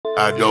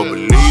I don't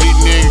believe these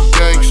niggas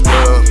gangsta.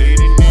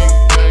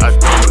 I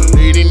don't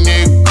believe these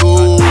niggas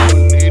cool.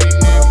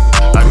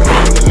 I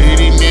don't believe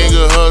these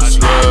niggas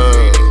hustler.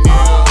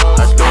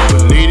 I don't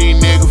believe these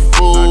niggas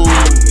fool.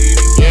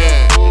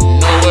 Yeah,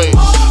 no way. I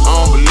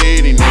don't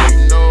believe these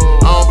niggas.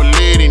 I don't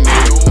believe these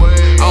niggas.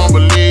 I don't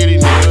believe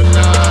these niggas.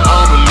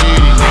 I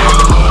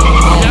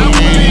don't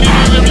believe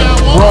these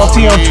niggas.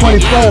 Royalty on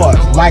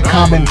 24. Like,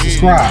 comment, and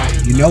subscribe.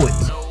 You know it.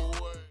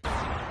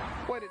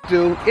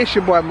 Dude, it's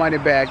your boy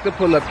Moneybag, the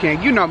pull-up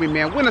king. You know me,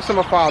 man. Winter,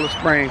 summer, fall, or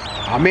spring,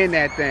 I'm in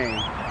that thing.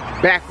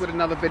 Back with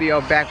another video,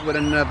 back with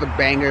another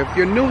banger. If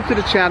you're new to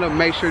the channel,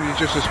 make sure you're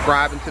just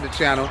subscribing to the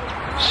channel,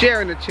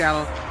 sharing the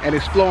channel, and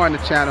exploring the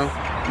channel.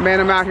 Man,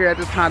 I'm out here at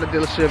this Honda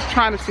dealership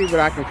trying to see what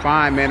I can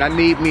find, man. I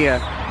need me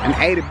an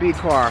A to B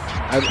car,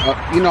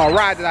 you know, a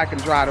ride that I can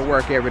drive to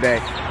work every day.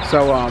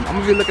 So I'm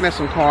gonna be looking at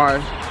some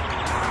cars.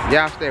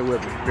 Y'all stay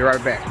with me. Be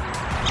right back.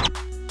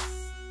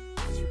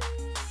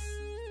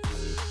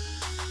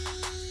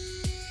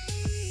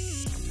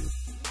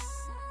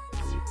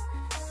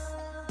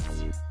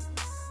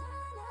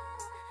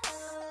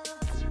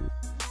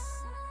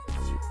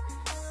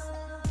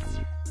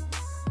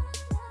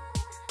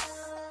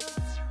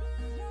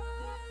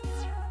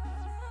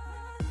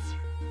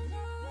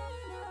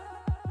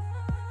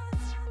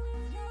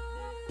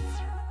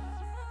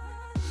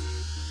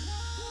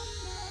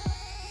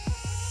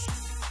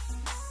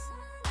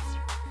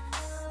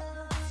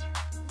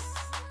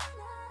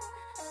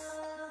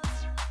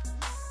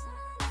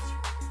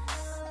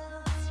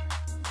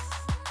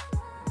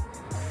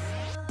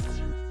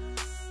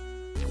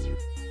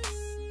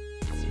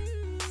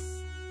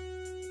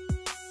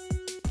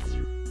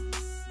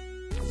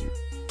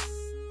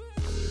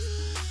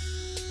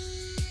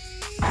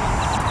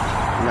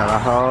 Got a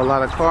whole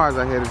lot of cars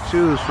out here to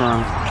choose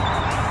from.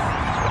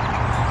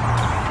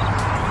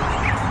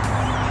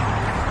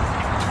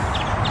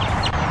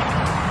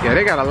 Yeah,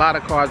 they got a lot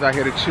of cars out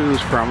here to choose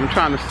from. I'm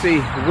trying to see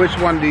which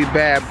one of these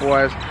bad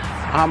boys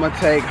I'm gonna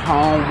take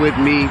home with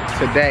me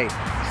today.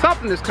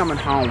 Something is coming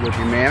home with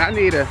me, man. I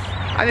need an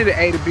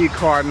A to B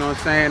car, you know what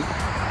I'm saying?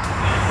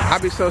 I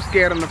be so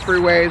scared on the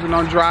freeways when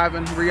I'm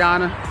driving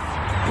Rihanna. You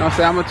know what I'm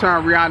saying? I'm gonna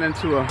turn Rihanna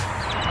into a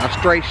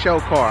straight show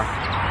car.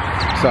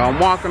 So I'm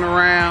walking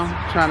around,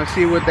 trying to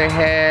see what they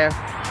have.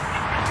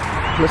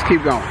 Let's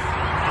keep going.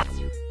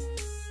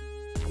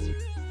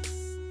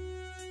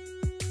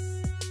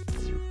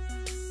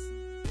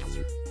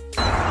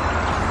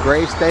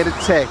 Great state of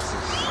Texas.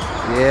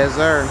 Yes,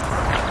 sir.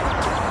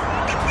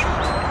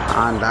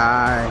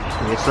 Hyundai.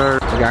 Yes, sir.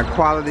 We got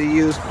quality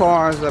used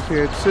cars up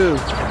here too.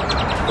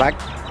 Like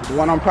the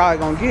one I'm probably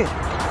gonna get.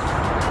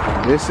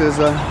 This is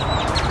a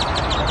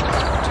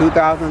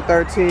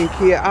 2013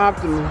 Kia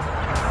Optima.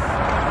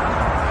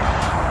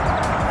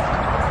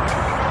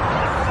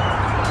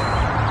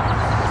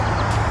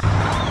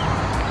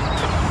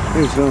 Let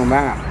me zoom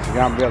out so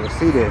y'all be able to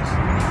see this.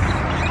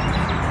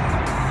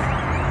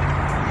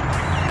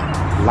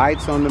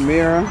 Lights on the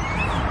mirror.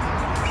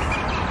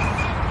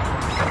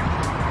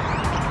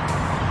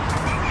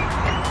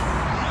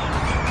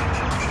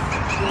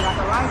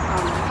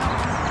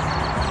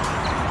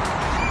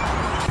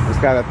 It's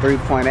got a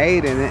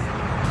 3.8 in it.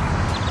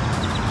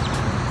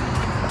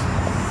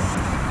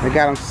 They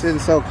got them sitting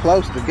so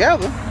close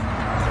together.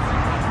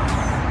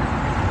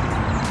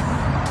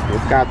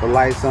 It's got the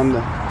lights on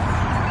the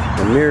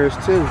mirrors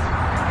too.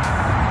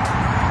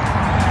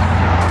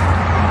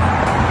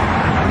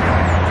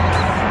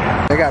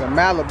 They got a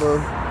Malibu.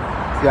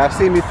 Y'all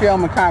see me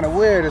filming kind of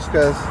weird. It's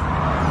because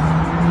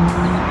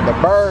the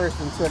birds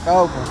done took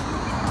over.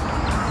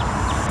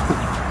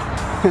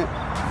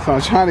 So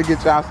I'm trying to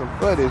get y'all some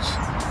footage.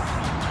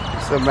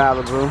 It's a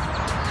Malibu.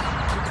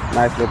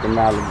 Nice looking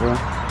Malibu.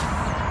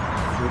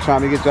 I'm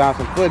trying to get y'all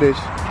some footage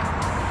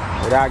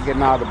without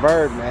getting all the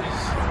bird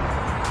mess.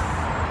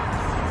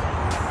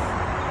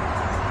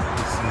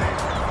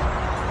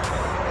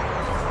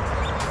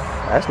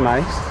 That's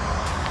nice.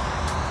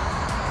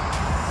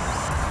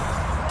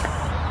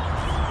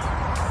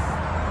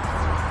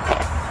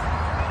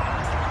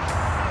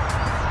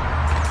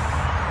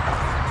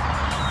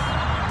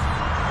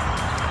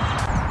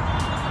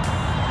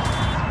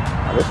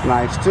 Oh, that's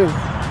nice too.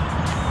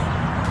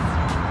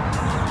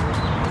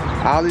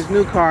 All these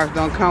new cars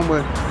don't come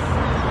with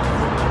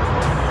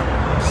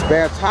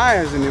spare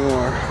tires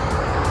anymore.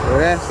 Where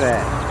that's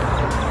at?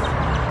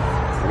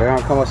 They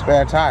don't come with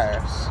spare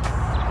tires.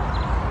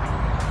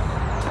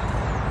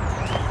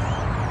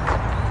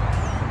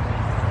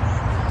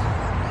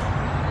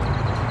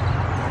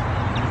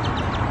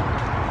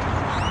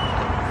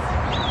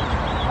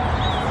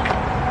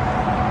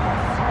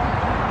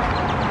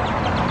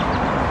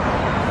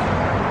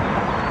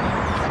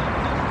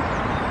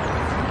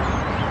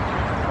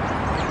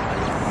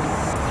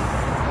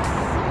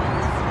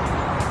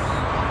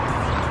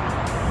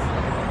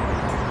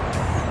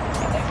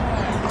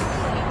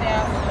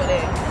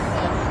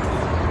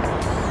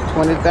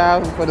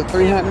 $20,000 for the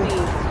 300.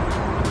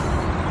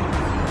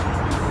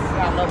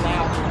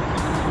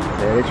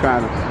 Yeah, they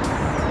trying to.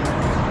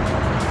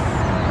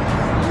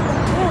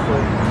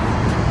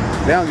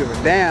 They don't give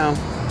a damn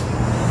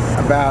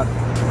about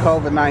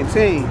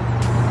COVID-19.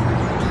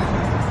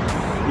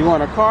 You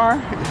want a car?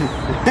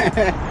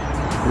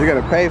 You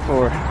gotta pay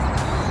for it.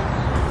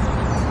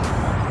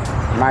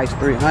 Nice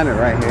 300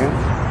 right here.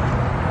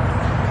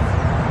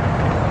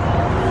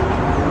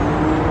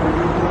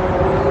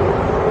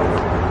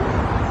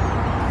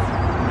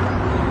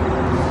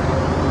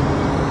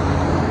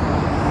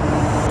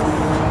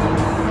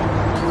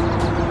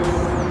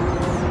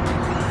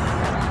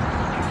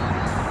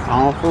 I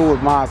don't fool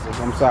with Mazdas,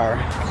 I'm sorry.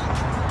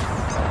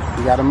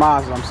 You got a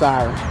Mazda, I'm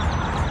sorry.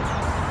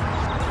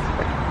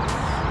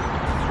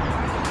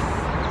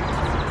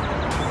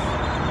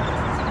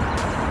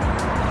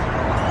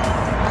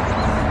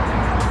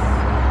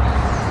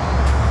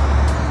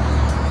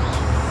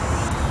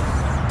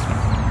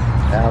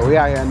 We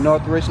out here in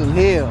North Richland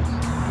Hills. We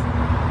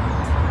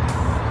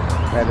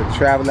had to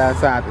travel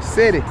outside the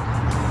city.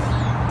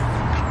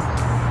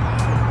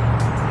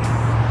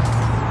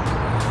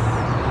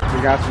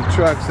 We got some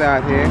trucks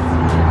out here.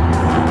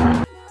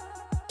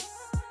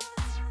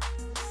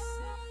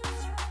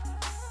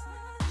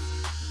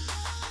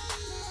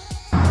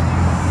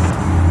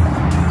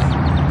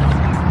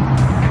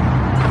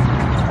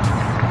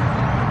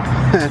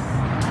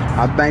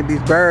 I think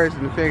these birds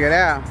can figure it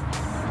out.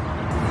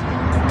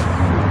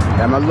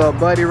 And my little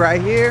buddy right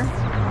here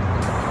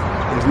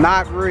is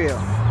not real.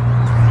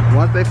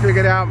 Once they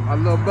figured out my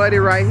little buddy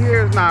right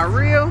here is not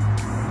real,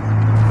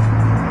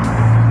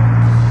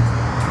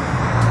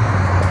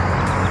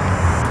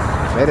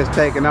 they just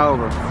taking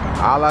over.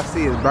 All I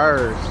see is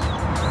birds.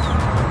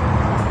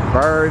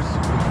 Birds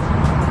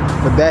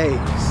for days.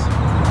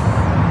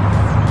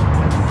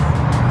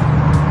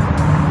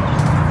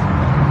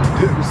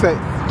 Say,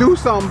 do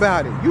something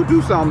about it. You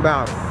do something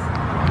about it.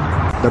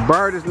 The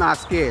bird is not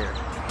scared.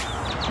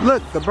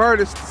 Look, the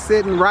bird is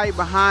sitting right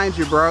behind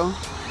you, bro.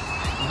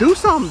 Do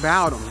something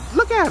about him.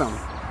 Look at him.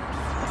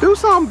 Do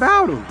something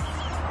about him.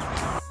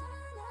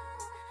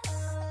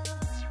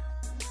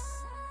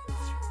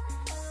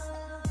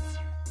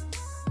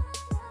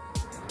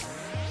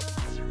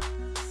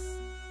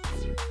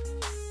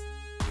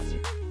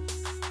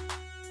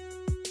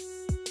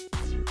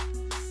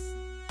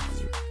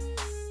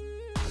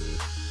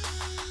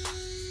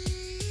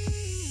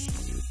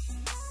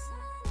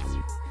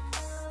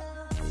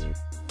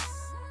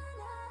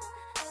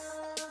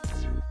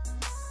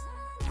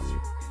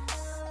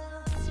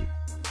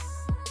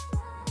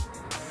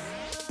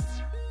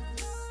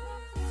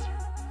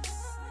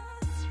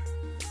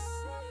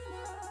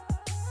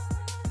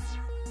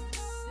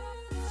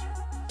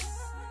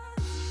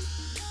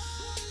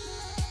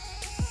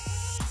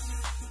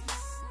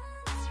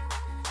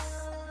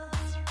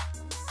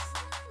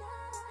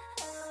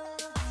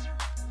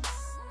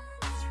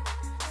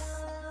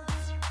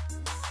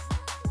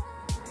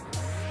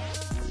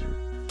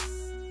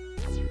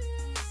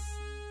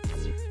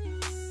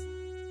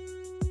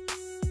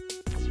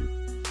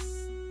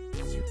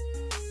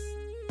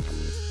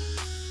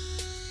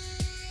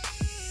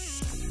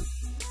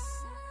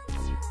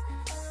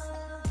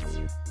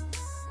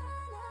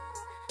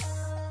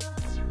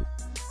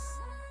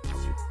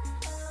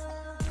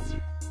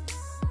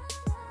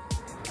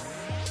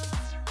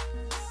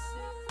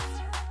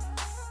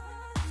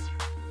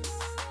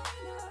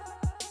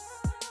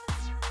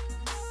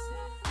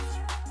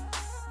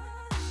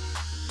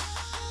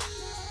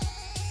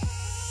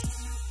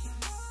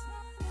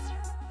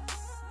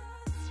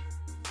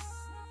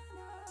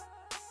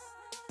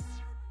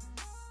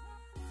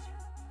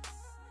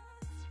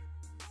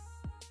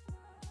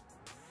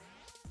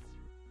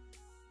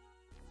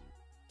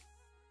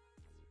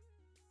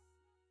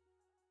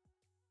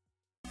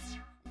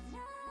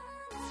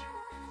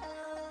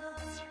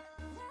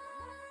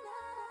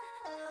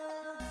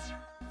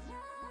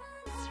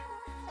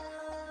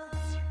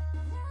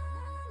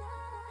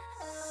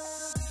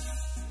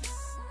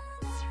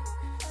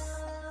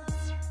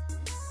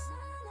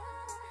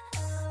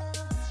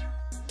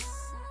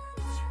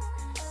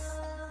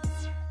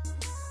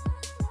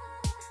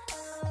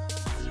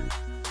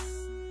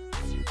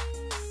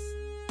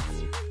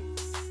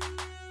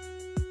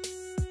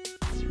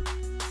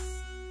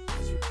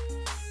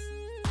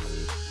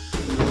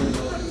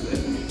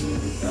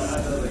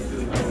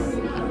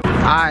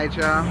 Alright,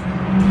 y'all.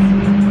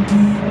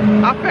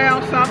 I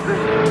found something.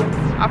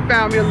 I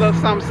found me a little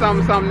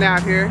something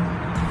out here.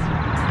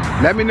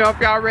 Let me know if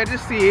y'all ready to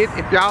see it.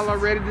 If y'all are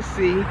ready to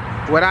see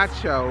what I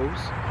chose,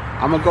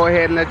 I'm gonna go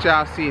ahead and let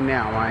y'all see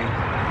now, right?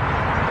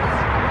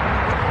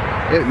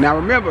 Now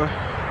remember,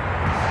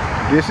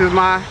 this is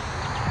my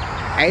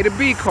A to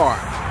B car.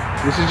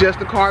 This is just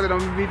the car that I'm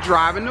gonna be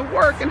driving to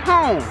work and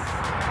home.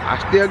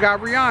 I still got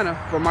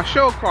Rihanna for my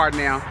show car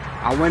now.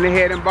 I went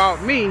ahead and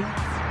bought me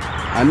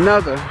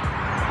another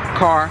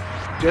car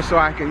just so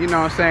I can, you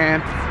know what I'm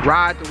saying,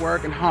 ride to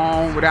work and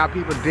home without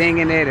people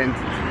dinging it and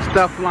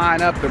stuff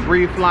flying up,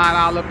 debris flying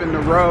all up in the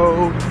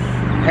road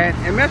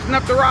and messing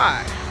up the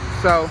ride.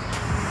 So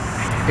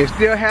it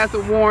still has a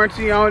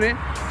warranty on it,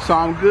 so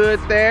I'm good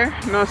there,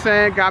 you know what I'm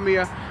saying. Got me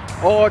a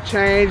oil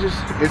change,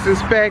 it's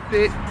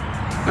inspected,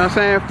 what I'm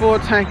saying? Full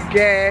tank of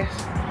gas.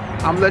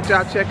 I'm gonna let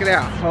y'all check it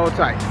out. Hold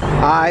tight.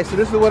 Alright, so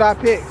this is what I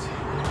picked.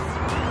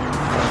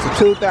 It's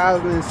a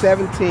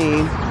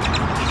 2017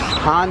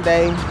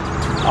 Hyundai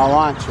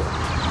Elantra.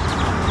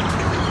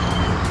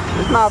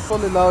 It's not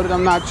fully loaded,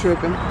 I'm not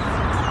tripping.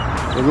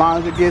 As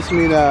long as it gets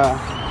me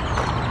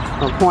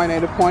from point A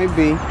to point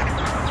B.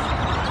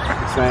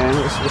 I'm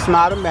saying it's an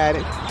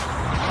automatic.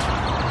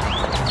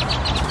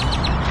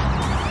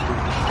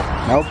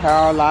 No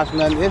power locks,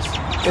 nothing.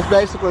 It's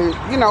basically,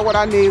 you know, what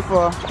I need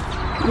for,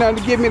 you know,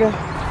 to get me to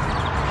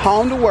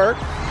home to work.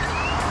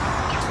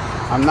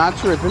 I'm not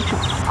tripping.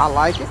 I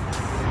like it.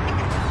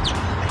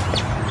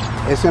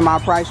 It's in my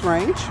price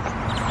range.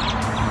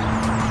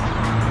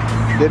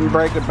 Didn't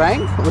break the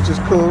bank, which is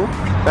cool.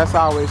 That's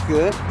always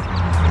good.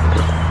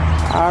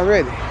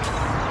 Already.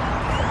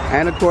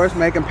 And of course,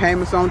 making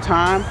payments on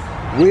time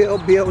will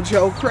build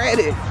your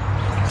credit.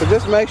 So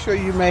just make sure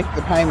you make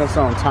the payments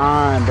on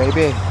time,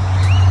 baby.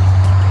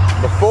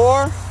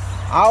 Before,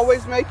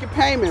 always make your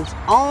payments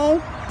on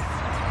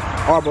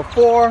or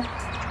before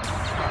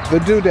the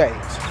due date.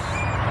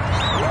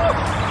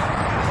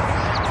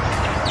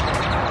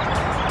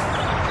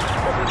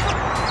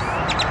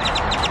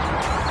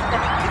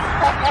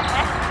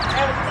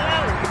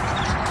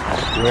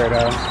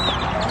 Weirdo.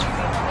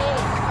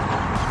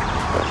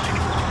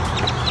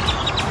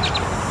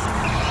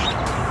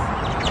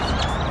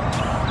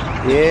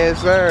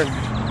 Yes, sir.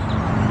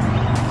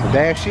 So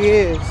there she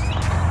is.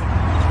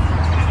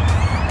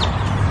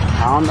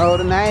 I don't know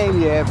the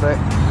name yet, but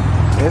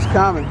it's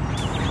coming.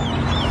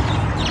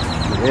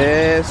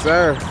 Yes,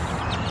 sir.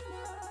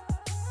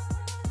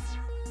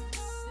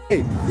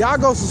 Hey, y'all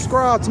go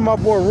subscribe to my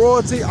boy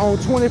Royalty on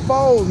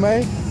 24s,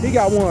 man. He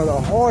got one of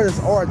the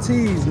hardest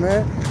RTs,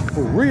 man.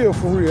 For real,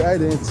 for real. Hey,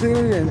 the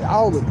interior and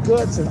all the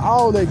guts and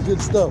all that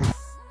good stuff.